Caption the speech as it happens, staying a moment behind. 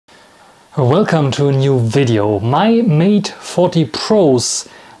Welcome to a new video. My Mate 40 Pro's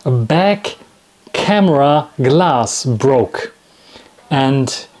back camera glass broke,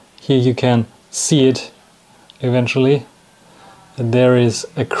 and here you can see it eventually. There is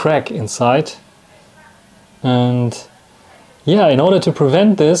a crack inside, and yeah, in order to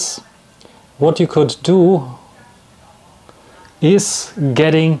prevent this, what you could do is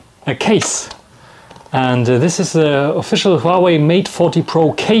getting a case. And this is the official Huawei Mate 40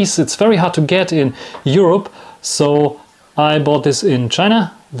 Pro case. It's very hard to get in Europe, so I bought this in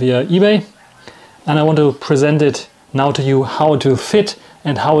China via eBay, and I want to present it now to you, how it will fit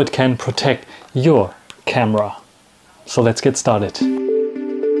and how it can protect your camera. So let's get started.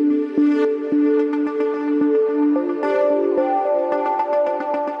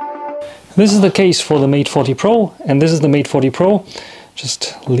 This is the case for the Mate 40 Pro, and this is the Mate 40 Pro.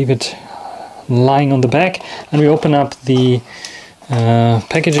 Just leave it lying on the back, and we open up the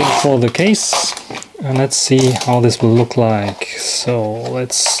packaging for the case, and let's see how this will look like. So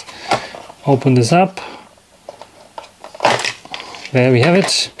let's open this up. There we have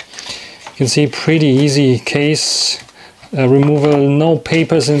it. You can see, pretty easy case removal, no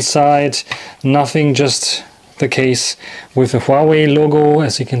papers inside, nothing, just the case with the Huawei logo.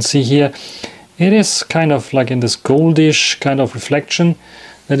 As you can see here, it is kind of like in this goldish kind of reflection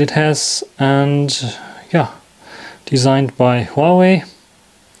that it has, and yeah, designed by Huawei.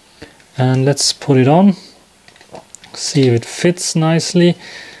 And let's put it on, see if it fits nicely.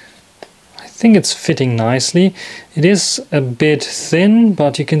 I think it's fitting nicely. It is a bit thin,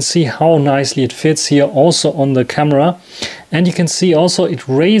 but you can see how nicely it fits here also on the camera, and you can see also it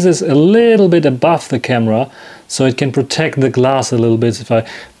raises a little bit above the camera, so it can protect the glass a little bit if I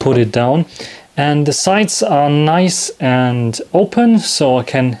put it down. And the sides are nice and open, so I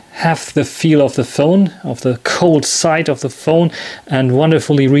can have the feel of the phone, of the cold side of the phone, and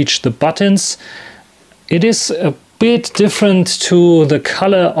wonderfully reach the buttons. It is a bit different to the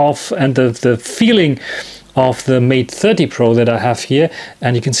color of and the feeling of the Mate 30 Pro that I have here,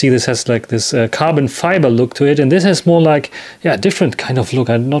 and you can see this has like this carbon fiber look to it, and this has more like, yeah, different kind of look.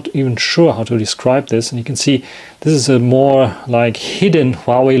 I'm not even sure how to describe this. And you can see this is a more like hidden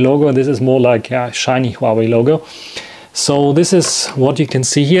Huawei logo, and this is more like, yeah, shiny Huawei logo. So this is what you can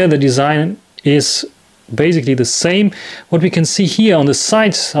see here. The design is basically the same. What we can see here on the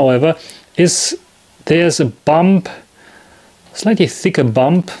sides, however, is there's a bump, slightly thicker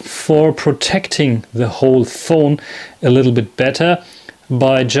bump, for protecting the whole phone a little bit better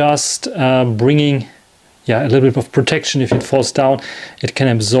by just bringing, yeah, a little bit of protection. If it falls down, it can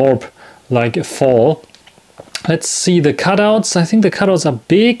absorb like a fall. Let's see the cutouts. I think the cutouts are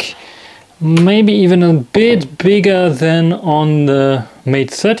big, maybe even a bit bigger than on the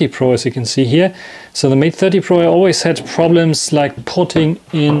Mate 30 Pro, as you can see here. So the Mate 30 Pro, I always had problems like putting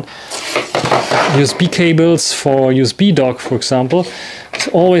in USB cables for USB dock, for example. It's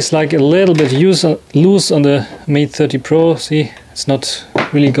always like a little bit loose on the Mate 30 Pro. See, it's not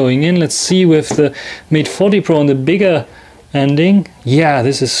really going in. Let's see with the Mate 40 Pro on the bigger ending. Yeah,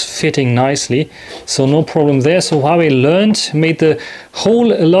 this is fitting nicely, so no problem there. So Huawei learned, made the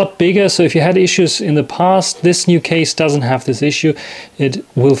hole a lot bigger, so if you had issues in the past, this new case doesn't have this issue. It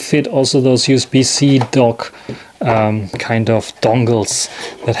will fit also those USB-C dock kind of dongles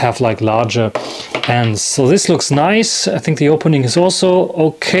that have like larger ends. So this looks nice. I think the opening is also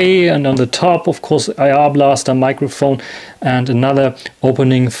okay, and on the top, of course, IR blaster, microphone, and another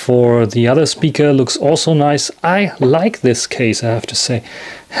opening for the other speaker looks also nice. I like this case, I have to say.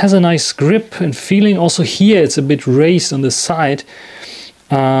 Has a nice grip and feeling. Also here it's a bit raised on the side,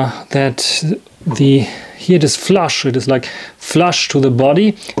 here it is flush, it is like flush to the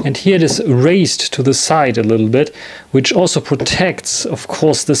body, and here it is raised to the side a little bit, which also protects, of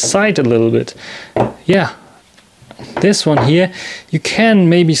course, the side a little bit. Yeah, this one here, you can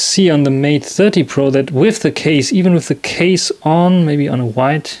maybe see on the Mate 30 Pro that with the case, even with the case on, maybe on a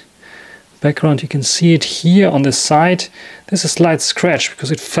white background, you can see it here on the side. There's a slight scratch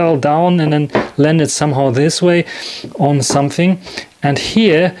because it fell down and then landed somehow this way on something. And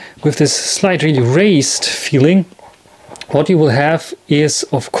here, with this slightly raised feeling, what you will have is,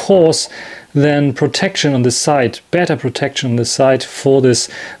 of course, then protection on the side, better protection on the side for this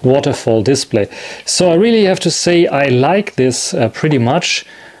waterfall display. So I really have to say I like this pretty much.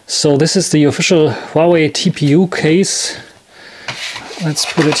 So this is the official Huawei TPU case.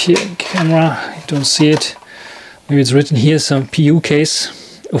 Let's put it here in camera. You don't see it. Maybe it's written here, some PU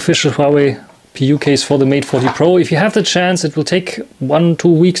case, official Huawei PU case for the Mate 40 Pro. If you have the chance, it will take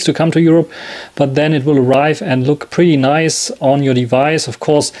 1-2 weeks to come to Europe, but then it will arrive and look pretty nice on your device. Of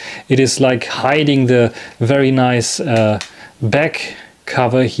course, it is like hiding the very nice back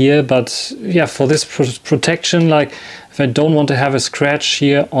cover here, but yeah, for this protection, like if I don't want to have a scratch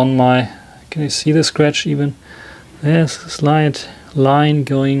here on my, can you see the scratch even? There's a slight line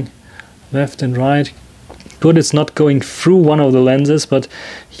going left and right. Good, it's not going through one of the lenses, but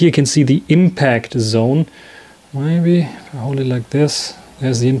here you can see the impact zone. Maybe if I hold it like this,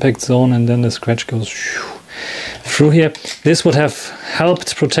 there's the impact zone, and then the scratch goes through here. This would have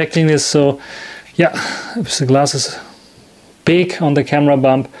helped protecting this. So yeah, if the glass is big on the camera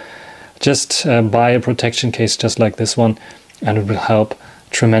bump, just buy a protection case just like this one, and it will help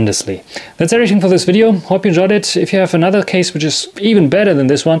tremendously. That's everything for this video. Hope you enjoyed it. If you have another case which is even better than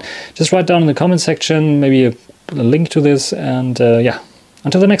this one, just write down in the comment section, maybe a link to this, and yeah,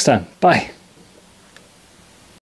 until the next time, bye.